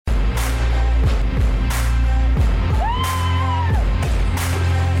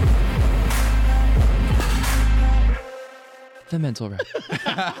The Mental Rep.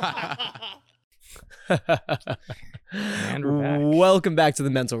 And we're back. Welcome back to The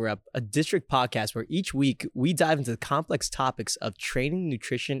Mental Rep, a district podcast where each week we dive into the complex topics of training,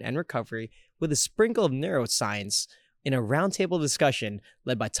 nutrition, and recovery with a sprinkle of neuroscience in a roundtable discussion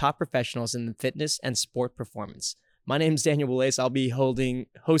led by top professionals in the fitness and sport performance. My name is Daniel Boulais. I'll be hosting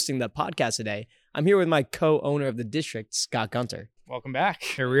the podcast today. I'm here with my co-owner of the district, Scott Gunter. Welcome back.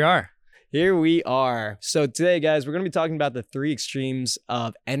 Here we are. Here we are. So today, guys, we're going to be talking about the three extremes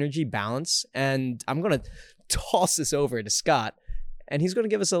of energy balance. And I'm going to toss this over to Scott, and he's going to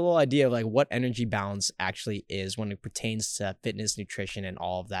give us a little idea of like what energy balance actually is when it pertains to fitness, nutrition, and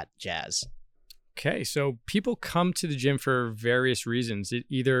all of that jazz. Okay, so people come to the gym for various reasons.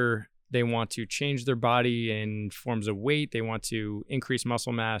 Either they want to change their body in forms of weight, they want to increase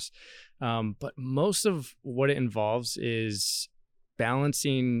muscle mass, but most of what it involves is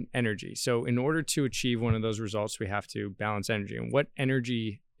balancing energy. So in order to achieve one of those results, we have to balance energy. And what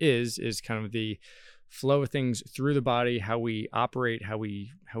energy is kind of the flow of things through the body, how we operate, how we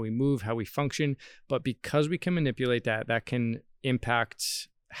move, how we function. But because we can manipulate that can impact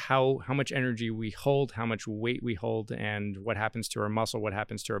how much energy we hold, how much weight we hold, and what happens to our muscle, what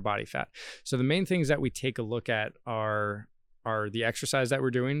happens to our body fat. So the main things that we take a look at are the exercise that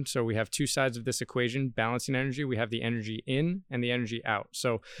we're doing. So we have two sides of this equation, balancing energy. We have the energy in and the energy out.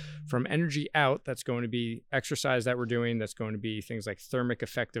 So from energy out, that's going to be exercise that we're doing. That's going to be things like thermic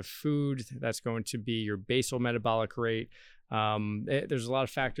effective food. That's going to be your basal metabolic rate. There's a lot of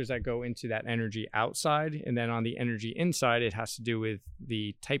factors that go into that energy outside. And then on the energy inside, it has to do with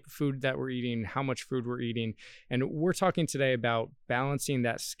the type of food that we're eating, how much food we're eating. And we're talking today about balancing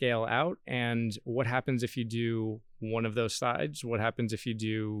that scale out and what happens if you do one of those sides. What happens if you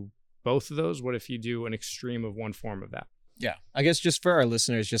do both of those? What if you do an extreme of one form of that? Yeah. I guess just for our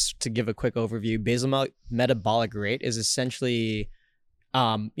listeners, just to give a quick overview, basal metabolic rate is essentially,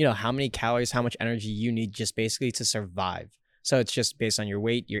 how many calories, how much energy you need just basically to survive. So it's just based on your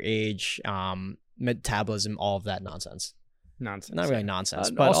weight, your age, metabolism, all of that nonsense. Not really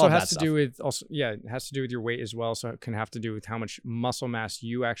nonsense, but also all has that to stuff. do with it has to do with your weight as well. So it can have to do with how much muscle mass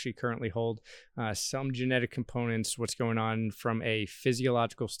you actually currently hold, some genetic components, what's going on from a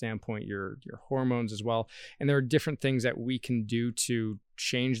physiological standpoint, your hormones as well. And there are different things that we can do to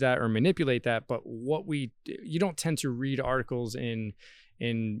change that or manipulate that. But you don't tend to read articles in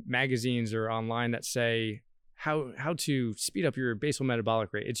magazines or online that say how to speed up your basal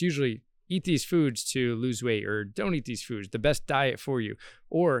metabolic rate. It's usually eat these foods to lose weight, or don't eat these foods, the best diet for you,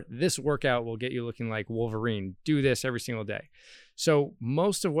 or this workout will get you looking like Wolverine. Do this every single day. So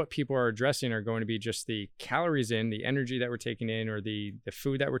most of what people are addressing are going to be just the calories in, the energy that we're taking in, or the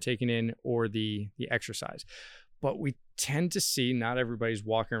food that we're taking in, or the exercise. But we tend to see not everybody's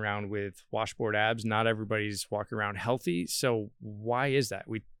walking around with washboard abs. Not everybody's walking around healthy. So why is that?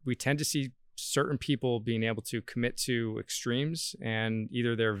 We tend to see certain people being able to commit to extremes, and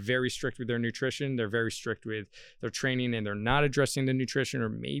either they're very strict with their nutrition, they're very strict with their training, and they're not addressing the nutrition, or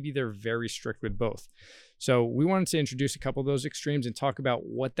maybe they're very strict with both. So we wanted to introduce a couple of those extremes and talk about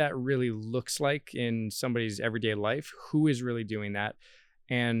what that really looks like in somebody's everyday life, who is really doing that,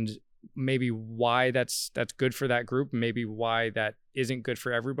 and maybe why that's good for that group, maybe why that isn't good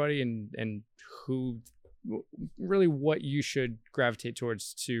for everybody, and who really what you should gravitate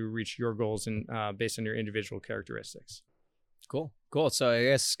towards to reach your goals and based on your individual characteristics. Cool. So I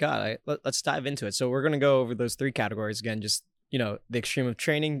guess, Scott, let's dive into it. So we're going to go over those three categories again, just, the extreme of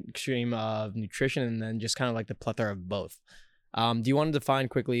training, extreme of nutrition, and then just kind of like the plethora of both. Do you want to define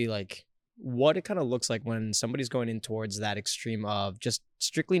quickly, like, what it kind of looks like when somebody's going in towards that extreme of just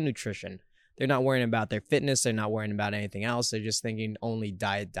strictly nutrition? They're not worrying about their fitness. They're not worrying about anything else. They're just thinking only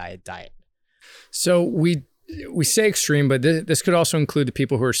diet. So we say extreme, but this could also include the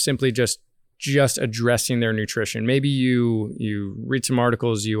people who are simply just addressing their nutrition. Maybe you read some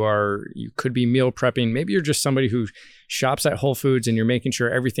articles, you could be meal prepping. Maybe you're just somebody who shops at Whole Foods and you're making sure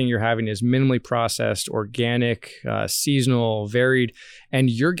everything you're having is minimally processed, organic, seasonal, varied,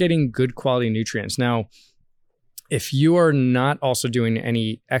 and you're getting good quality nutrients. Now, if you are not also doing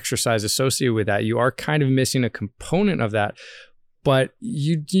any exercise associated with that, you are kind of missing a component of that. But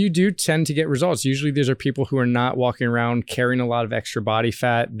you do tend to get results. Usually these are people who are not walking around carrying a lot of extra body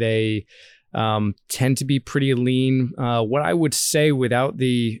fat. They tend to be pretty lean. What I would say without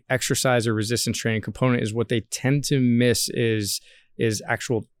the exercise or resistance training component is what they tend to miss is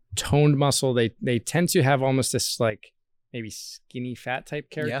actual toned muscle. They tend to have almost this like maybe skinny fat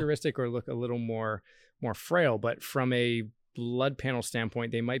type characteristic, or look a little more frail. But from a blood panel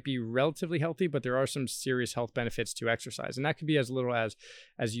standpoint, they might be relatively healthy, but there are some serious health benefits to exercise. And that could be as little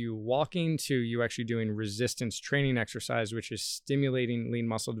as you walking to you actually doing resistance training exercise, which is stimulating lean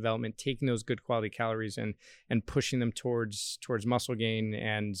muscle development, taking those good quality calories and pushing them towards muscle gain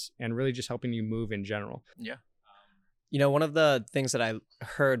and really just helping you move in general. Yeah. One of the things that I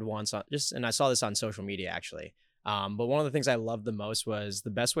heard once and I saw this on social media actually, but one of the things I loved the most was the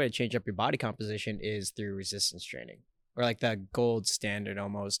best way to change up your body composition is through resistance training, or like the gold standard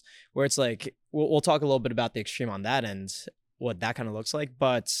almost, where it's like, we'll talk a little bit about the extreme on that end, what that kind of looks like.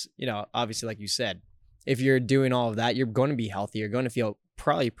 But, obviously, like you said, if you're doing all of that, you're going to be healthy. You're going to feel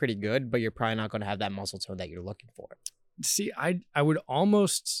probably pretty good, but you're probably not going to have that muscle tone that you're looking for. See, I would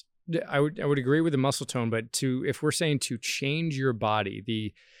agree with the muscle tone, but if we're saying to change your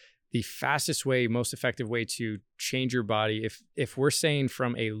body, the fastest way, most effective way to change your body, if we're saying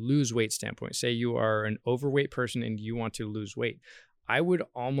from a lose weight standpoint, say you are an overweight person and you want to lose weight, I would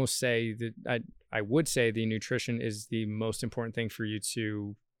almost say that I would say the nutrition is the most important thing for you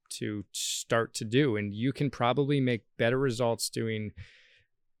to start to do. And you can probably make better results doing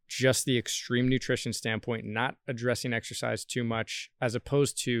just the extreme nutrition standpoint, not addressing exercise too much, as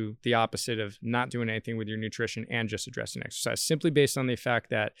opposed to the opposite of not doing anything with your nutrition and just addressing exercise, simply based on the fact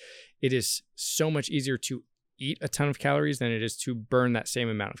that it is so much easier to eat a ton of calories than it is to burn that same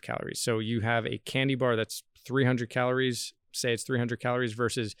amount of calories. So you have a candy bar that's 300 calories, say it's 300 calories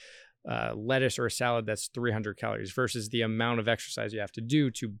versus lettuce or a salad that's 300 calories versus the amount of exercise you have to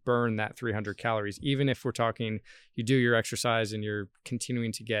do to burn that 300 calories. Even if we're talking, you do your exercise and you're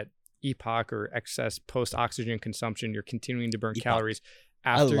continuing to get EPOC or excess post-oxygen consumption, you're continuing to burn EPOC. Calories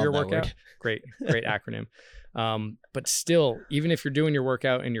after your workout. Great acronym. But still, even if you're doing your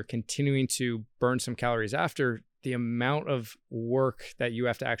workout and you're continuing to burn some calories after, the amount of work that you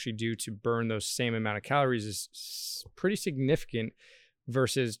have to actually do to burn those same amount of calories is pretty significant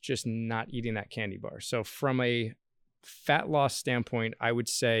versus just not eating that candy bar. So from a fat loss standpoint, I would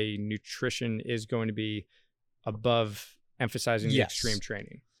say nutrition is going to be above emphasizing the extreme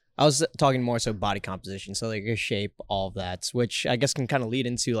training. I was talking more so body composition, so like your shape, all of that, which I guess can kind of lead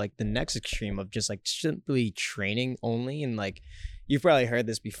into like the next extreme of just like simply training only. And like, you've probably heard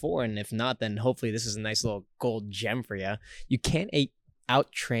this before, and if not, then hopefully this is a nice little gold gem for you. You can't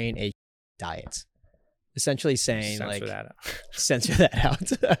out-train a diet. Essentially saying censor that out.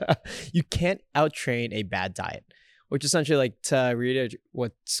 You can't out-train a bad diet, which essentially, like, to read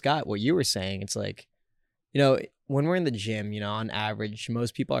what you were saying, it's like, when we're in the gym, on average,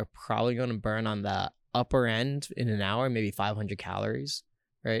 most people are probably going to burn on the upper end in an hour, maybe 500 calories,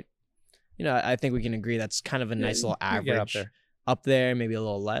 right? I think we can agree that's kind of a nice little average. Up there, maybe a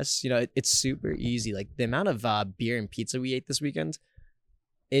little less. It's super easy. Like the amount of beer and pizza we ate this weekend,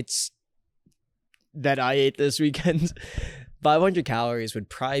 that I ate this weekend, 500 calories would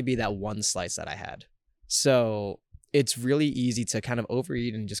probably be that one slice that I had. So it's really easy to kind of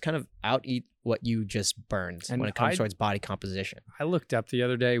overeat and just kind of out-eat what you just burned when it comes towards body composition. I looked up the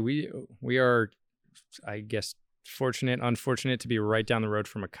other day. We are, I guess, unfortunate to be right down the road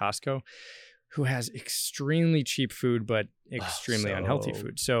from a Costco who has extremely cheap food, but extremely unhealthy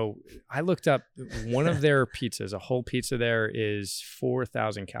food. So I looked up one of their pizzas, a whole pizza there is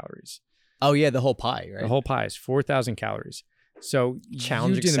 4,000 calories. Oh yeah, the whole pie, right? The whole pie is 4,000 calories. So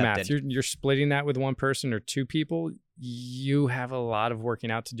challenge you do accepted. the math. You're splitting that with one person or two people. You have a lot of working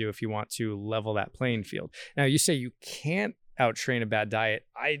out to do if you want to level that playing field. Now you say you can't out-train a bad diet.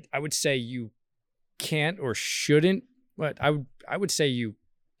 I would say you can't or shouldn't, but I would say you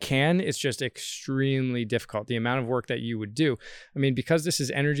can. It's just extremely difficult. The amount of work that you would do. I mean, because this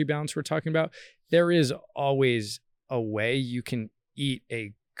is energy balance we're talking about, there is always a way you can eat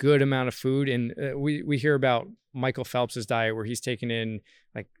a good amount of food. And we hear about Michael Phelps's diet where he's taking in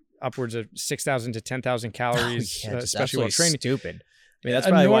like upwards of 6,000 to 10,0's calories, especially while training. Stupid. I mean, that's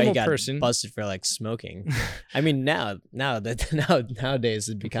probably why he got busted for like smoking. I mean, nowadays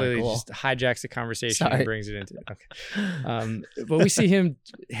it'd be kind of cool. Just hijacks the conversation and brings it into okay. But we see him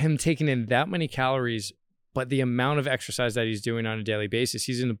taking in that many calories, but the amount of exercise that he's doing on a daily basis,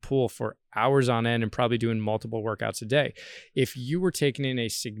 he's in the pool for hours on end and probably doing multiple workouts a day. If you were taking in a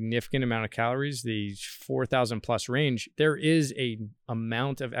significant amount of calories, the 4,000 plus range, there is a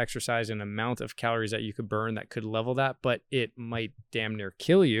amount of exercise and amount of calories that you could burn that could level that, but it might damn near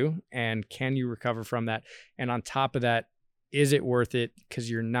kill you. And can you recover from that? And on top of that, is it worth it? Because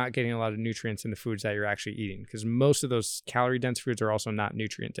you're not getting a lot of nutrients in the foods that you're actually eating, because most of those calorie dense foods are also not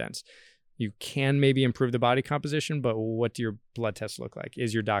nutrient dense. You can maybe improve the body composition, but what do your blood tests look like?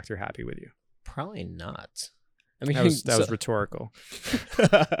 Is your doctor happy with you? Probably not. I mean, that was rhetorical.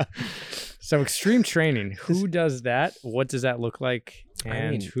 So extreme training, who does that? What does that look like?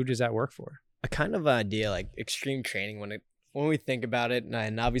 And who does that work for? A kind of idea like extreme training when we think about it,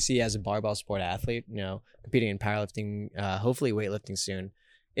 and obviously as a barbell sport athlete, competing in powerlifting, hopefully weightlifting soon,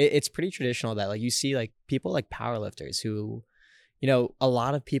 it's pretty traditional that like you see like people like powerlifters who, a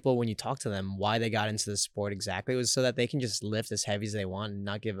lot of people when you talk to them, why they got into the sport exactly was so that they can just lift as heavy as they want and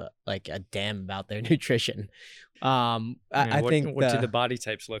not give a damn about their nutrition. I think what do the body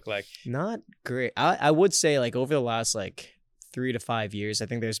types look like? Not great. I would say like over the last like 3 to 5 years, I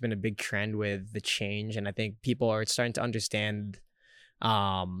think there's been a big trend with the change, and I think people are starting to understand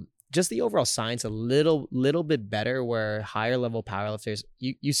just the overall science a little bit better, where higher level powerlifters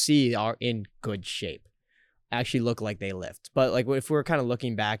you see are in good shape, actually look like they lift. But like if we're kind of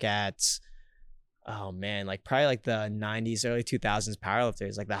looking back at like probably like the 90s, early 2000s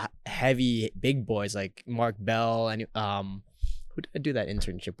powerlifters, like the heavy big boys like Mark Bell and who did I do that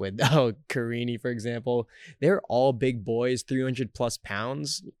internship with? Oh, Carini, for example. They're all big boys, 300 plus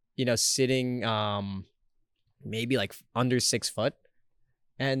pounds, sitting maybe like under 6 foot.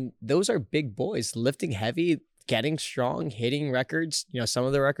 And those are big boys lifting heavy, getting strong, hitting records. Some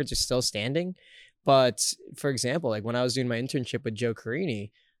of the records are still standing. But for example, like when I was doing my internship with Joe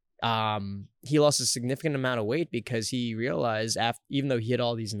Carini, he lost a significant amount of weight because he realized even though he hit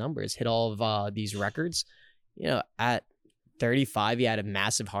all these numbers, hit all of these records, at 35 he had a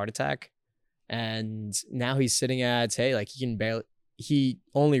massive heart attack, and now he's sitting at he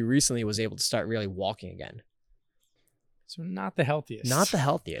only recently was able to start really walking again. So not the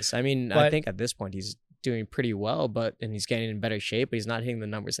healthiest. I mean, I think at this point he's doing pretty well, and he's getting in better shape, but he's not hitting the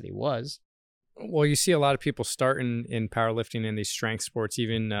numbers that he was. Well, you see a lot of people starting in powerlifting and these strength sports,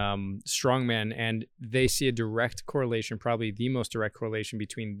 even strongman, and they see a direct correlation, probably the most direct correlation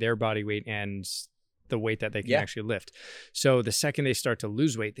between their body weight and the weight that they can actually lift. So the second they start to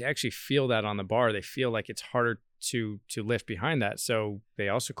lose weight, they actually feel that on the bar. They feel like it's harder to lift behind that. So they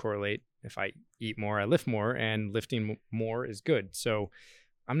also correlate, if I eat more, I lift more, and lifting more is good. So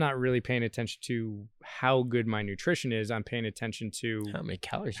I'm not really paying attention to how good my nutrition is. I'm paying attention to how many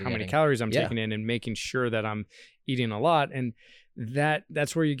calories I'm taking in, and making sure that I'm eating a lot. And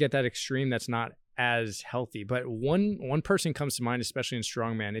that's where you get that extreme that's not as healthy. But one person comes to mind, especially in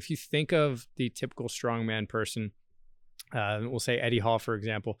strongman. If you think of the typical strongman person, we'll say Eddie Hall, for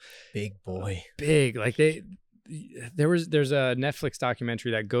example. Big boy. Big. Like there's a Netflix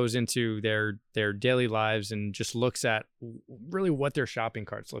documentary that goes into their daily lives and just looks at really what their shopping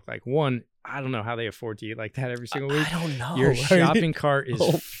carts look like. One, I don't know how they afford to eat like that every single week. I don't know. Your shopping cart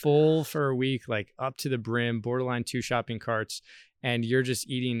is full for a week, like up to the brim, borderline 2 shopping carts, and you're just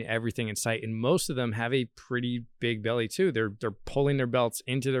eating everything in sight. And most of them have a pretty big belly too. They're pulling their belts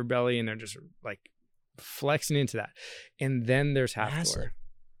into their belly, and they're just like flexing into that. And then there's Hafthor.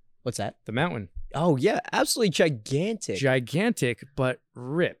 What's that? The mountain. Oh yeah, absolutely gigantic, but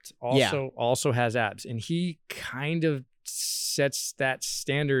ripped. Also has abs, and he kind of sets that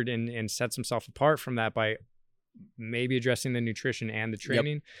standard and sets himself apart from that by maybe addressing the nutrition and the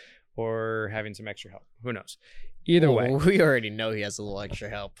training, or having some extra help. Who knows? Either way, we already know he has a little extra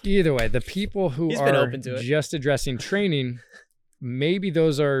help. Either way, the people who are just addressing training, maybe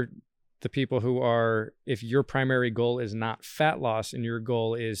those are the people who are, if your primary goal is not fat loss and your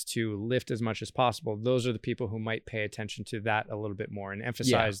goal is to lift as much as possible, those are the people who might pay attention to that a little bit more and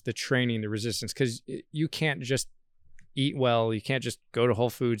emphasize the training, the resistance, because you can't just eat well. You can't just go to Whole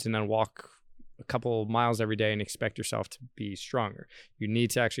Foods and then walk a couple miles every day and expect yourself to be stronger. You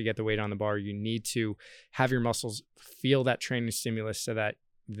need to actually get the weight on the bar. You need to have your muscles feel that training stimulus so that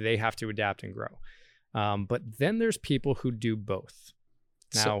they have to adapt and grow. But then there's people who do both.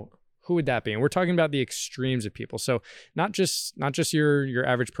 Now, who would that be? And we're talking about the extremes of people. So not just your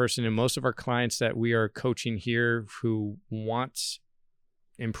average person, and most of our clients that we are coaching here who want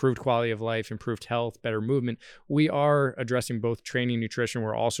improved quality of life, improved health, better movement, we are addressing both training, nutrition.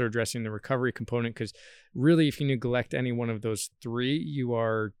 We're also addressing the recovery component, because really, if you neglect any one of those three, you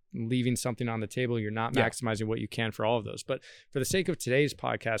are leaving something on the table. You're not maximizing what you can for all of those. But for the sake of today's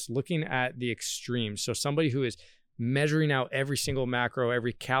podcast, looking at the extremes, so somebody who is measuring out every single macro,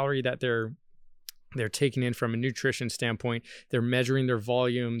 every calorie that they're taking in from a nutrition standpoint, they're measuring their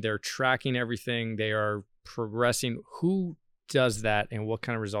volume, they're tracking everything, they are progressing. Who does that, and what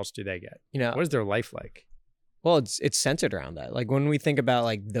kind of results do they get? What is their life like? Well, it's centered around that. Like when we think about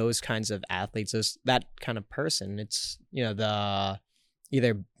like those kinds of athletes, that kind of person, it's the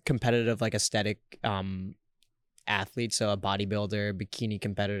either competitive, like aesthetic athlete, so a bodybuilder, bikini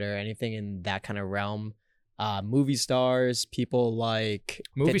competitor, anything in that kind of realm. movie stars, people like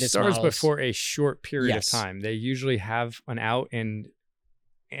Movie fitness stars, but models. for a short period Yes. of time. They usually have an out, and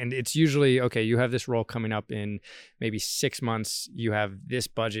it's usually, okay, you have this role coming up in maybe 6 months. You have this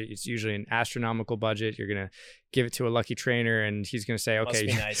budget. It's usually an astronomical budget. You're going to give it to a lucky trainer, and he's going to say, Must okay,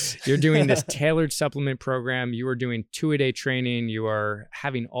 be nice. you're doing this tailored supplement program. You are doing 2-a-day training. You are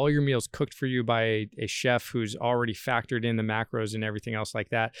having all your meals cooked for you by a chef who's already factored in the macros and everything else like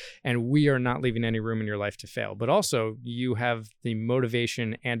that. And we are not leaving any room in your life to fail. But also, you have the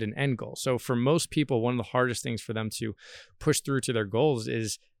motivation and an end goal. So for most people, one of the hardest things for them to push through to their goals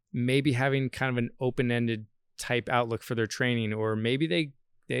is maybe having kind of an open-ended type outlook for their training, or maybe they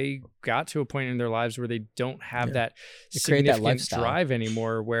got to a point in their lives where they don't have that significant drive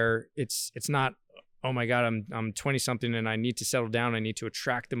anymore, where it's not, oh my God, I'm 20 something and I need to settle down. I need to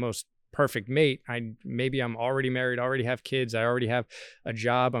attract the most perfect mate. Maybe I'm already married, already have kids. I already have a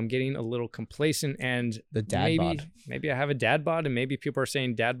job. I'm getting a little complacent, and The dad bod. maybe I have a dad bod, and maybe people are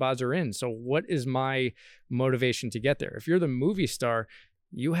saying dad bods are in. So what is my motivation to get there? If you're the movie star,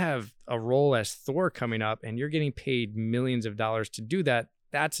 you have a role as Thor coming up and you're getting paid millions of dollars to do that.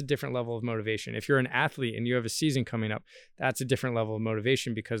 That's a different level of motivation. If you're an athlete and you have a season coming up, that's a different level of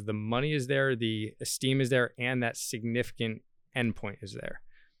motivation, because the money is there, the esteem is there, and that significant endpoint is there.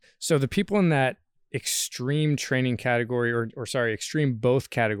 So the people in that extreme training category, or extreme both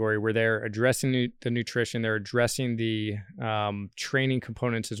category, where they're addressing the nutrition, they're addressing the training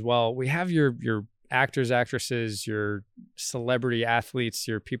components as well. We have your actors, actresses, your celebrity athletes,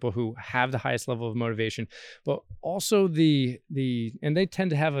 your people who have the highest level of motivation, but also and they tend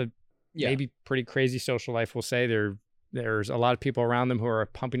to have a maybe pretty crazy social life. We'll say there's a lot of people around them who are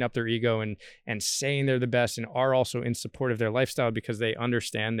pumping up their ego and saying they're the best, and are also in support of their lifestyle because they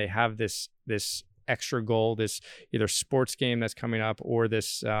understand they have this extra goal, this either sports game that's coming up or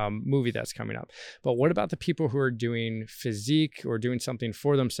this movie that's coming up. But what about the people who are doing physique or doing something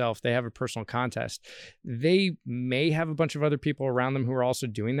for themselves? They have a personal contest. They may have a bunch of other people around them who are also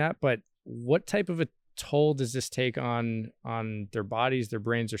doing that, but what type of a toll does this take on their bodies, their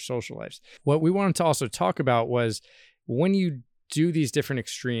brains, their social lives? What we wanted to also talk about was, when you do these different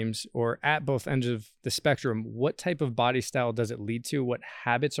extremes, or at both ends of the spectrum, what type of body style does it lead to? What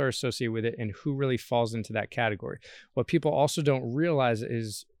habits are associated with it, and who really falls into that category? What people also don't realize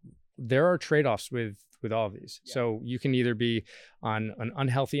is there are trade-offs with all of these. Yeah. So you can either be on an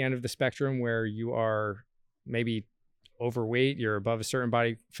unhealthy end of the spectrum, where you are maybe overweight, you're above a certain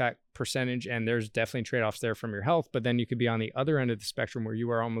body fat percentage, and there's definitely trade-offs there from your health. But then you could be on the other end of the spectrum, where you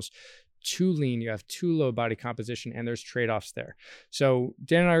are almost too lean, you have too low body composition, and there's trade-offs there. So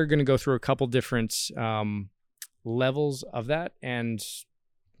Dan and I are going to go through a couple different levels of that, and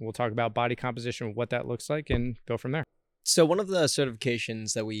we'll talk about body composition, what that looks like, and go from there. So one of the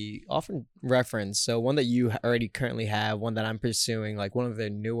certifications that we often reference, so one that you already currently have, one that I'm pursuing, like one of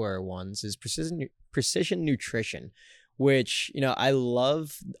the newer ones, is precision nutrition, which, I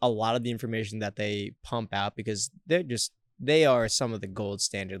love a lot of the information that they pump out, because they are some of the gold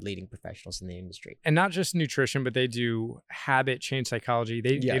standard leading professionals in the industry. And not just nutrition, but they do habit change psychology.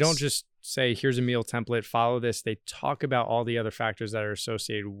 They don't just say, here's a meal template, follow this. They talk about all the other factors that are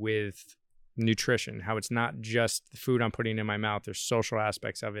associated with nutrition, how it's not just the food I'm putting in my mouth. There's social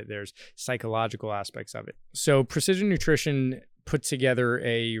aspects of it. There's psychological aspects of it. So Precision Nutrition put together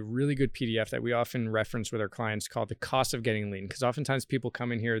a really good PDF that we often reference with our clients, called The Cost of Getting Lean. Because oftentimes people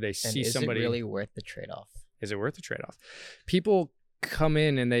come in here, they see somebody. Is it really worth the trade-off? Is it worth the trade-off? People come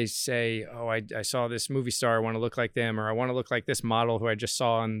in and they say, oh, I saw this movie star, I want to look like them, or I want to look like this model who I just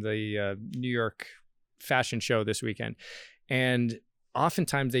saw on the New York fashion show this weekend. And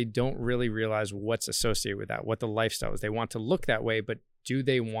oftentimes they don't really realize what's associated with that, what the lifestyle is. They want to look that way, but do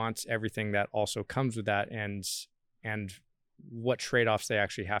they want everything that also comes with that, and what trade-offs they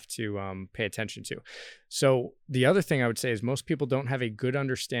actually have to pay attention to? So the other thing I would say is, most people don't have a good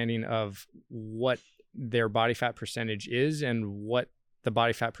understanding of what their body fat percentage is and what the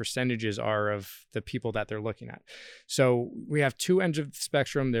body fat percentages are of the people that they're looking at. So we have two ends of the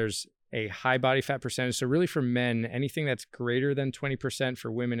spectrum. There's a high body fat percentage. So really for men, anything that's greater than 20%, for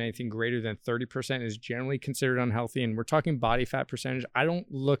women, anything greater than 30% is generally considered unhealthy. And we're talking body fat percentage. I don't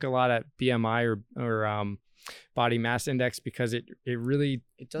look a lot at BMI or body mass index, because it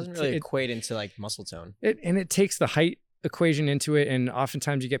doesn't really equate into like muscle tone. It takes the height equation into it, and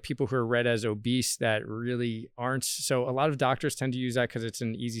oftentimes you get people who are read as obese that really aren't. So a lot of doctors tend to use that because it's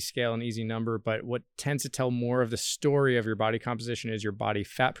an easy scale, an easy number. But what tends to tell more of the story of your body composition is your body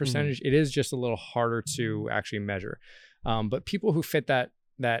fat percentage. It is just a little harder to actually measure. But people who fit that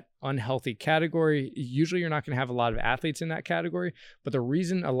that unhealthy category, usually you're not going to have a lot of athletes in that category. But the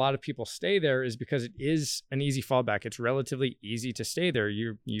reason a lot of people stay there is because it is an easy fallback. It's relatively easy to stay there.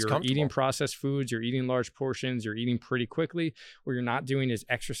 You're eating processed foods, you're eating large portions, you're eating pretty quickly. What you're not doing is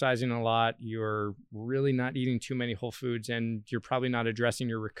exercising a lot. You're really not eating too many whole foods, and you're probably not addressing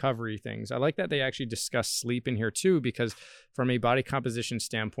your recovery things. I like that they actually discuss sleep in here too, because from a body composition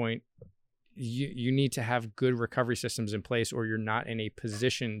standpoint, you need to have good recovery systems in place, or you're not in a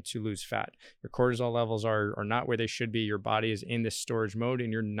position to lose fat. Your cortisol levels are not where they should be. Your body is in this storage mode,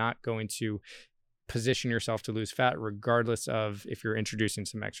 and you're not going to position yourself to lose fat regardless of if you're introducing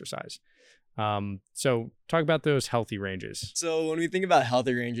some exercise. So talk about those healthy ranges. So when we think about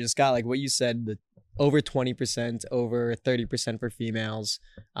healthy ranges, Scott, like what you said, the over 20%, over 30% for females,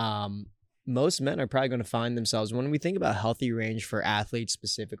 most men are probably going to find themselves, when we think about healthy range for athletes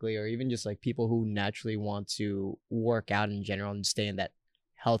specifically, or even just like people who naturally want to work out in general and stay in that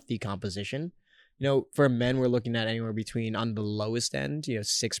healthy composition, for men, we're looking at anywhere between, on the lowest end,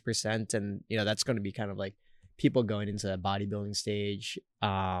 6%. And, that's going to be kind of like people going into the bodybuilding stage,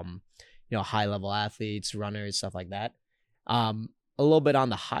 high level athletes, runners, stuff like that. A little bit on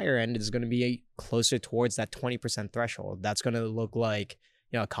the higher end is going to be closer towards that 20% threshold. That's going to look like,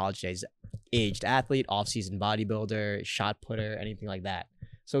 a college days aged athlete, off-season bodybuilder, shot putter, anything like that.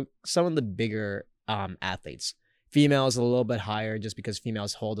 So some of the bigger athletes. Females a little bit higher, just because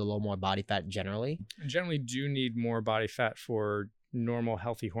females hold a little more body fat generally. And generally do need more body fat for normal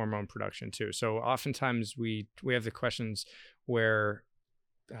healthy hormone production too. So oftentimes we have the questions where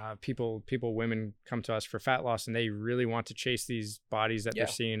women come to us for fat loss, and they really want to chase these bodies that they're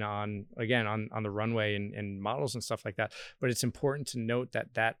seeing on the runway and models and stuff like that. But it's important to note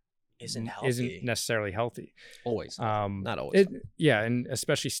that isn't necessarily healthy. Always. Not always. And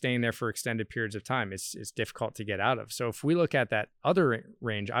especially staying there for extended periods of time, it's difficult to get out of. So if we look at that other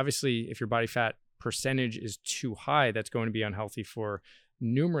range, obviously if your body fat percentage is too high, that's going to be unhealthy for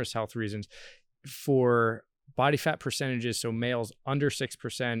numerous health reasons. For body fat percentages, so males under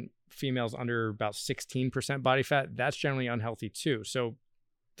 6%, females under about 16% body fat, that's generally unhealthy too. So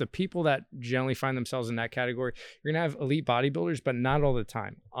the people that generally find themselves in that category, you're going to have elite bodybuilders, but not all the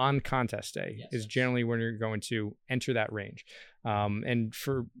time. On contest day is generally when you're going to enter that range. And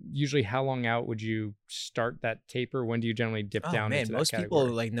for usually, how long out would you start that taper? When do you generally dip down into that most category?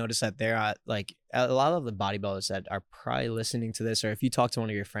 People notice that they're at, a lot of the bodybuilders that are probably listening to this, or if you talk to one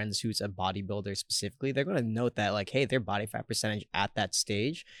of your friends who's a bodybuilder specifically, they're going to note that hey, their body fat percentage at that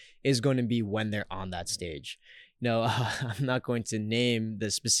stage is going to be when they're on that stage. I'm not going to name the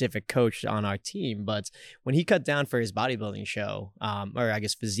specific coach on our team, but when he cut down for his bodybuilding show, or I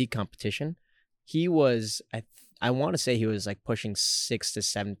guess physique competition, he was, I want to say he was pushing 6 to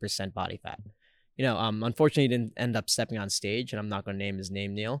 7% body fat. Unfortunately, he didn't end up stepping on stage, and I'm not going to name his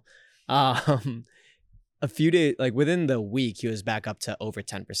name, Neil. A few days, within the week, he was back up to over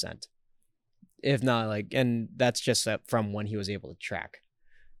 10%. If not, and that's just from when he was able to track.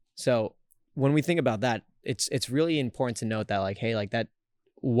 So when we think about that, it's really important to note that that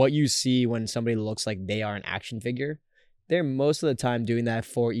what you see when somebody looks like they are an action figure, they're most of the time doing that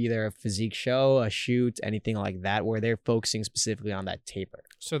for either a physique show, a shoot, anything like that, where they're focusing specifically on that taper.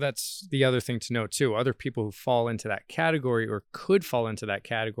 So that's the other thing to note too. Other people who fall into that category or could fall into that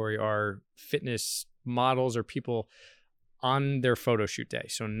category are fitness models or people on their photo shoot day.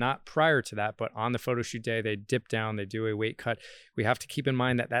 So not prior to that, but on the photo shoot day, they dip down, they do a weight cut. We have to keep in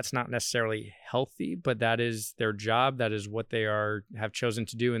mind that that's not necessarily healthy, but that is their job. That is what they have chosen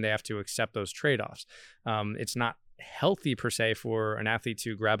to do, and they have to accept those trade-offs. It's not healthy per se for an athlete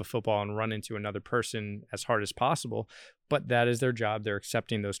to grab a football and run into another person as hard as possible, but that is their job. They're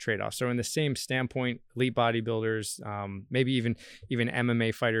accepting those trade-offs. So in the same standpoint, elite bodybuilders, maybe even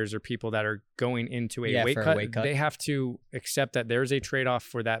MMA fighters or people that are going into a weight cut, they have to accept that there's a trade-off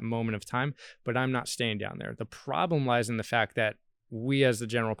for that moment of time, but I'm not staying down there. The problem lies in the fact that we as the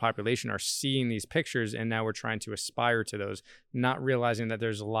general population are seeing these pictures, and now we're trying to aspire to those, not realizing that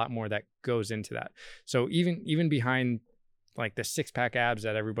there's a lot more that goes into that. So even behind the six-pack abs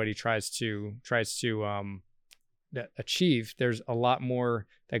that everybody tries to achieve, there's a lot more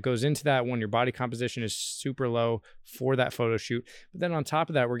that goes into that when your body composition is super low for that photo shoot. But then on top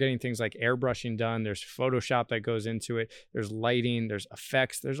of that, we're getting things like airbrushing done. There's Photoshop that goes into it. There's lighting, there's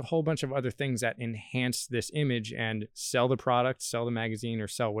effects. There's a whole bunch of other things that enhance this image and sell the product, sell the magazine, or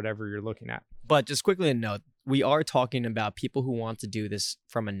sell whatever you're looking at. But just quickly a note, we are talking about people who want to do this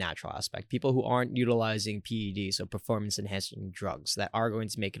from a natural aspect, people who aren't utilizing PEDs, so performance enhancing drugs, that are going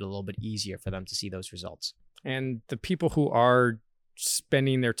to make it a little bit easier for them to see those results. And the people who are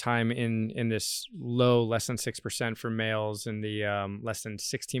spending their time in this low, less than 6% for males and the less than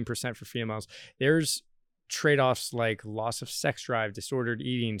 16% for females, there's trade-offs like loss of sex drive, disordered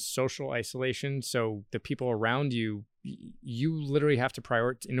eating, social isolation. So the people around you, you literally have to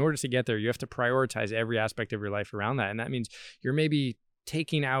prioritize. In order to get there, you have to prioritize every aspect of your life around that. And that means you're maybe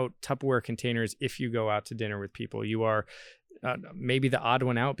taking out Tupperware containers if you go out to dinner with people. You are maybe the odd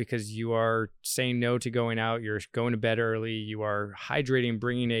one out because you are saying no to going out. You're going to bed early. You are hydrating,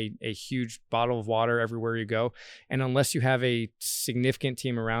 bringing a huge bottle of water everywhere you go. And unless you have a significant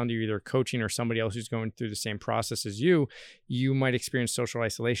team around you, either coaching or somebody else who's going through the same process as you might experience social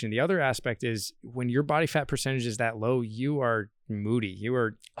isolation. The other aspect is when your body fat percentage is that low, you are moody. You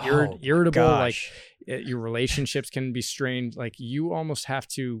are irritable. Like your relationships can be strained. Like you almost have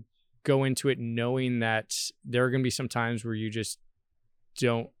to go into it knowing that there are going to be some times where you just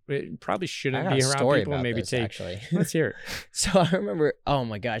probably shouldn't be around people and maybe take. Actually, let's hear it. So I remember, oh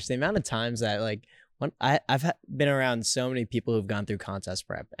my gosh, the amount of times that like when I've been around so many people who've gone through contest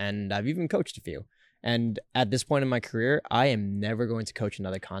prep, and I've even coached a few. And at this point in my career, I am never going to coach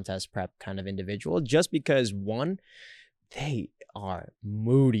another contest prep kind of individual, just because one, they are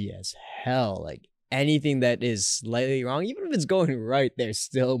moody as hell. Like anything that is slightly wrong, even if it's going right, they're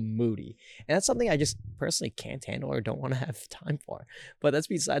still moody. And that's something I just personally can't handle or don't want to have time for. But that's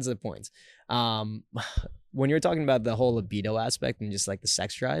besides the point. When you're talking about the whole libido aspect and just like the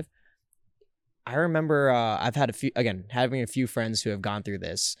sex drive, I remember I've had having a few friends who have gone through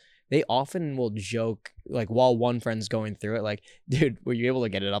this. They often will joke, like while one friend's going through it, like, dude, were you able to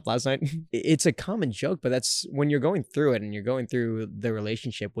get it up last night? It's a common joke, but that's when you're going through it and you're going through the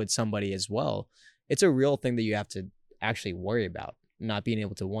relationship with somebody as well. It's a real thing that you have to actually worry about, not being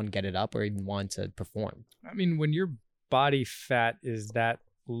able to, one, get it up or even one, to perform. I mean, when your body fat is that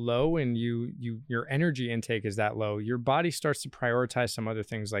low and your energy intake is that low, your body starts to prioritize some other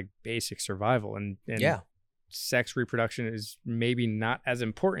things like basic survival. And sex reproduction is maybe not as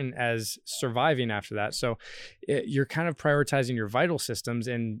important as surviving after that. So you're kind of prioritizing your vital systems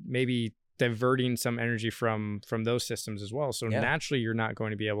and maybe diverting some energy from those systems as well. So naturally, you're not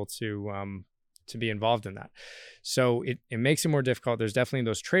going to be able to be involved in that. So it makes it more difficult. There's definitely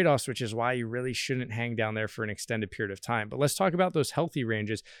those trade-offs, which is why you really shouldn't hang down there for an extended period of time. But let's talk about those healthy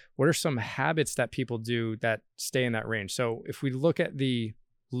ranges. What are some habits that people do that stay in that range? So if we look at the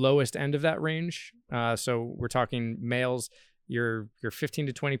lowest end of that range, so we're talking males, you're 15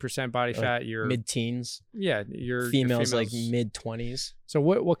 to 20% body fat, you're mid-teens. Yeah, your females like mid-20s. So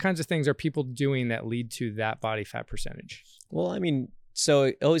what kinds of things are people doing that lead to that body fat percentage? Well, I mean, so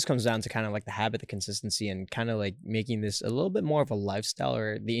it always comes down to kind of like the habit, the consistency, and kind of like making this a little bit more of a lifestyle,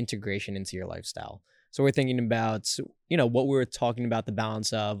 or the integration into your lifestyle. So we're thinking about, what we were talking about, the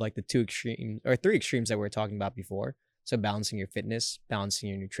balance of like the two extremes or three extremes that we were talking about before. So balancing your fitness, balancing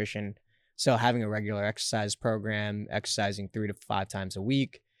your nutrition. So having a regular exercise program, exercising 3 to 5 times a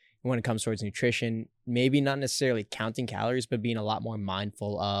week. And when it comes towards nutrition, maybe not necessarily counting calories, but being a lot more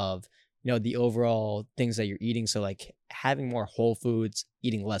mindful of the overall things that you're eating. So like having more whole foods,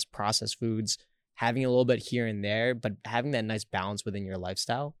 eating less processed foods, having a little bit here and there, but having that nice balance within your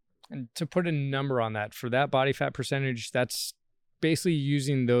lifestyle. And to put a number on that, for that body fat percentage, that's basically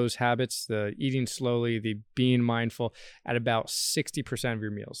using those habits, the eating slowly, the being mindful, at about 60% of your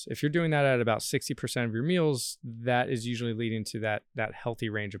meals. If you're doing that at about 60% of your meals, that is usually leading to that healthy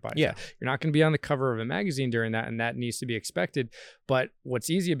range of body fat. You're not going to be on the cover of a magazine during that, and that needs to be expected. But what's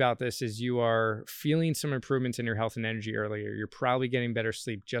easy about this is you are feeling some improvements in your health and energy earlier. You're probably getting better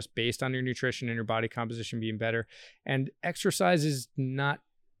sleep just based on your nutrition and your body composition being better. And exercise is not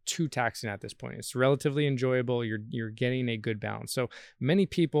too taxing at this point. It's relatively enjoyable. You're getting a good balance. So many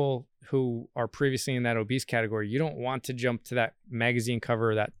people who are previously in that obese category, you don't want to jump to that magazine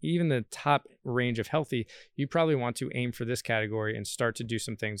cover, that even the top range of healthy. You probably want to aim for this category and start to do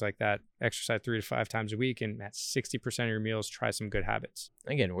some things like that. Exercise 3 to 5 times a week, and at 60% of your meals, try some good habits.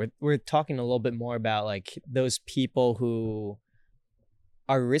 Again, we're talking a little bit more about like those people who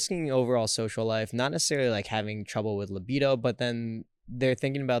are risking overall social life, not necessarily like having trouble with libido, but then they're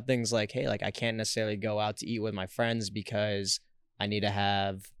thinking about things like, hey, like I can't necessarily go out to eat with my friends because I need to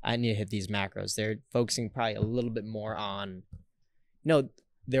hit these macros. They're focusing probably a little bit more on,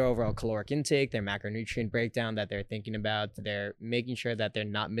 their overall caloric intake, their macronutrient breakdown that they're thinking about. They're making sure that they're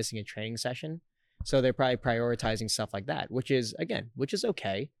not missing a training session. So they're probably prioritizing stuff like that, which is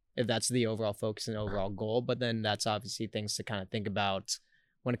okay if that's the overall focus and overall goal. But then that's obviously things to kind of think about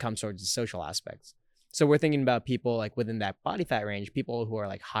when it comes towards the social aspects. So we're thinking about people like within that body fat range, people who are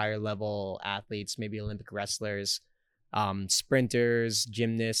like higher level athletes, maybe Olympic wrestlers, sprinters,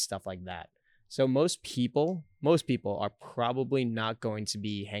 gymnasts, stuff like that. So most people are probably not going to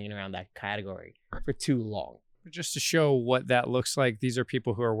be hanging around that category for too long. Just to show what that looks like, these are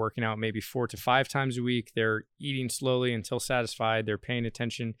people who are working out maybe 4 to 5 times a week. They're eating slowly until satisfied. They're paying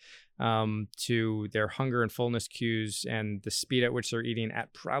attention to their hunger and fullness cues and the speed at which they're eating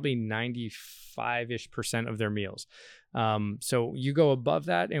at probably 95-ish% of their meals. So you go above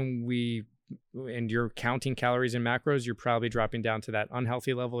that and you're counting calories and macros, you're probably dropping down to that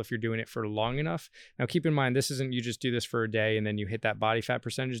unhealthy level if you're doing it for long enough. Now, keep in mind, this isn't you just do this for a day and then you hit that body fat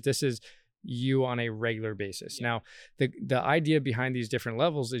percentage. This is you on a regular basis. Yeah. Now, the idea behind these different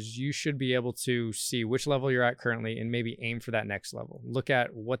levels is you should be able to see which level you're at currently and maybe aim for that next level. Look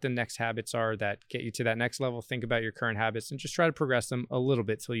at what the next habits are that get you to that next level. Think about your current habits and just try to progress them a little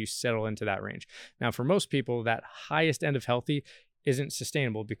bit till you settle into that range. Now, for most people, that highest end of healthy isn't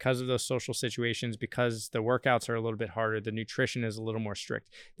sustainable because of those social situations, because the workouts are a little bit harder, the nutrition is a little more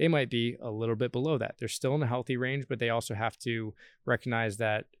strict. They might be a little bit below that. They're still in the healthy range, but they also have to recognize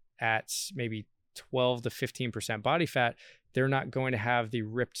that at maybe 12 to 15% body fat, they're not going to have the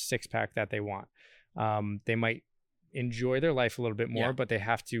ripped six-pack that they want. They might enjoy their life a little bit more, but they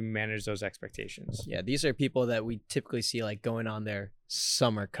have to manage those expectations. Yeah, these are people that we typically see like going on their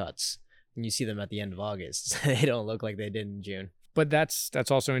summer cuts. And you see them at the end of August. They don't look like they did in June. But that's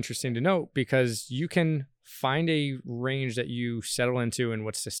also interesting to note, because you can find a range that you settle into and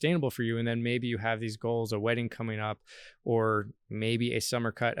what's sustainable for you. And then maybe you have these goals, a wedding coming up, or maybe a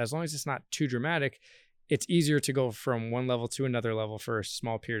summer cut. As long as it's not too dramatic, it's easier to go from one level to another level for a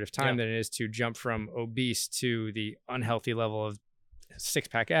small period of time than it is to jump from obese to the unhealthy level of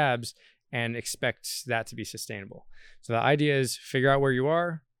 6-pack abs and expect that to be sustainable. So the idea is figure out where you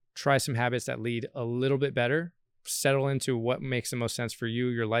are, try some habits that lead a little bit better, settle into what makes the most sense for you,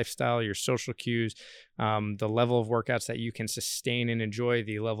 your lifestyle, your social cues, the level of workouts that you can sustain and enjoy,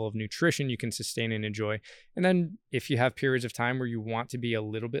 the level of nutrition you can sustain and enjoy. And then if you have periods of time where you want to be a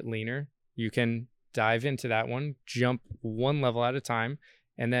little bit leaner, you can dive into that one, jump one level at a time,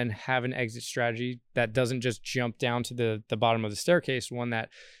 and then have an exit strategy that doesn't just jump down to the bottom of the staircase, one that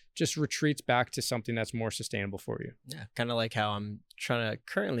just retreats back to something that's more sustainable for you. Yeah, kind of like how I'm trying to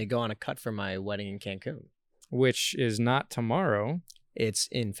currently go on a cut for my wedding in Cancun. Which is not tomorrow. It's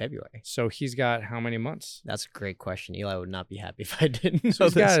in February. So he's got how many months? That's a great question. Eli would not be happy if I didn't know so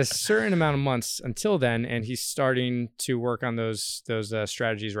he's this. got a certain amount of months until then, and he's starting to work on those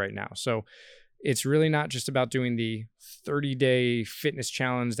strategies right now. So it's really not just about doing the 30-day fitness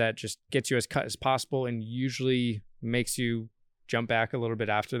challenge that just gets you as cut as possible and usually makes you jump back a little bit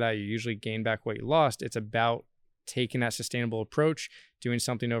after that. You usually gain back what you lost. It's about taking that sustainable approach, doing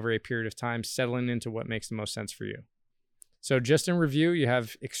something over a period of time, settling into what makes the most sense for you. So just in review, you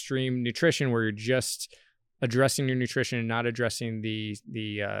have extreme nutrition where you're just addressing your nutrition and not addressing the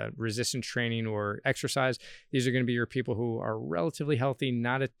resistance training or exercise. These are going to be your people who are relatively healthy,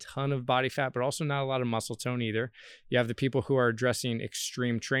 not a ton of body fat, but also not a lot of muscle tone either. You have the people who are addressing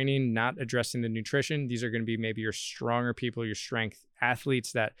extreme training, not addressing the nutrition. These are going to be maybe your stronger people, your strength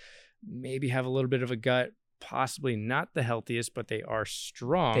athletes that maybe have a little bit of a gut, possibly not the healthiest, but they are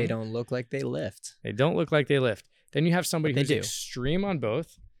strong. They don't look like they lift. They don't look like they lift. Then you have somebody who's extreme on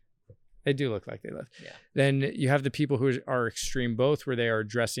both. They do look like they lift. Yeah. Then you have the people who are extreme both, where they are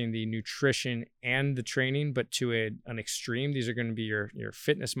addressing the nutrition and the training, but to an extreme. These are going to be your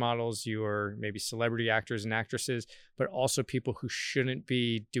fitness models, your maybe celebrity actors and actresses, but also people who shouldn't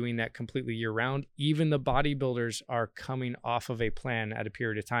be doing that completely year round. Even the bodybuilders are coming off of a plan at a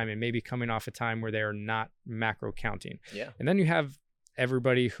period of time and maybe coming off a time where they are not macro counting. Yeah. And then you have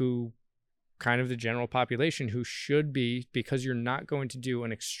everybody who kind of the general population who should be, because you're not going to do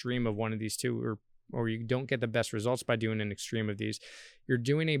an extreme of one of these two, or you don't get the best results by doing an extreme of these. You're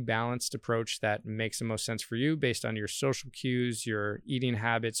doing a balanced approach that makes the most sense for you based on your social cues, your eating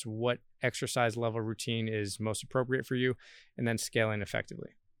habits, what exercise level routine is most appropriate for you, and then scaling effectively.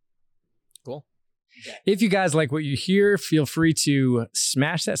 Cool. If you guys like what you hear, feel free to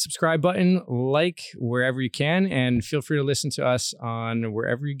smash that subscribe button, like wherever you can, and feel free to listen to us on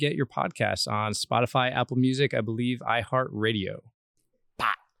wherever you get your podcasts, on Spotify, Apple Music, I believe iHeartRadio.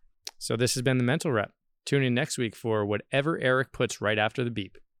 So this has been The Mental Rep. Tune in next week for whatever Eric puts right after the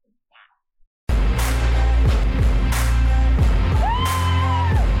beep.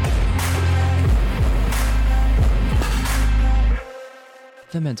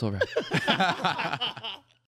 The Mental Rep.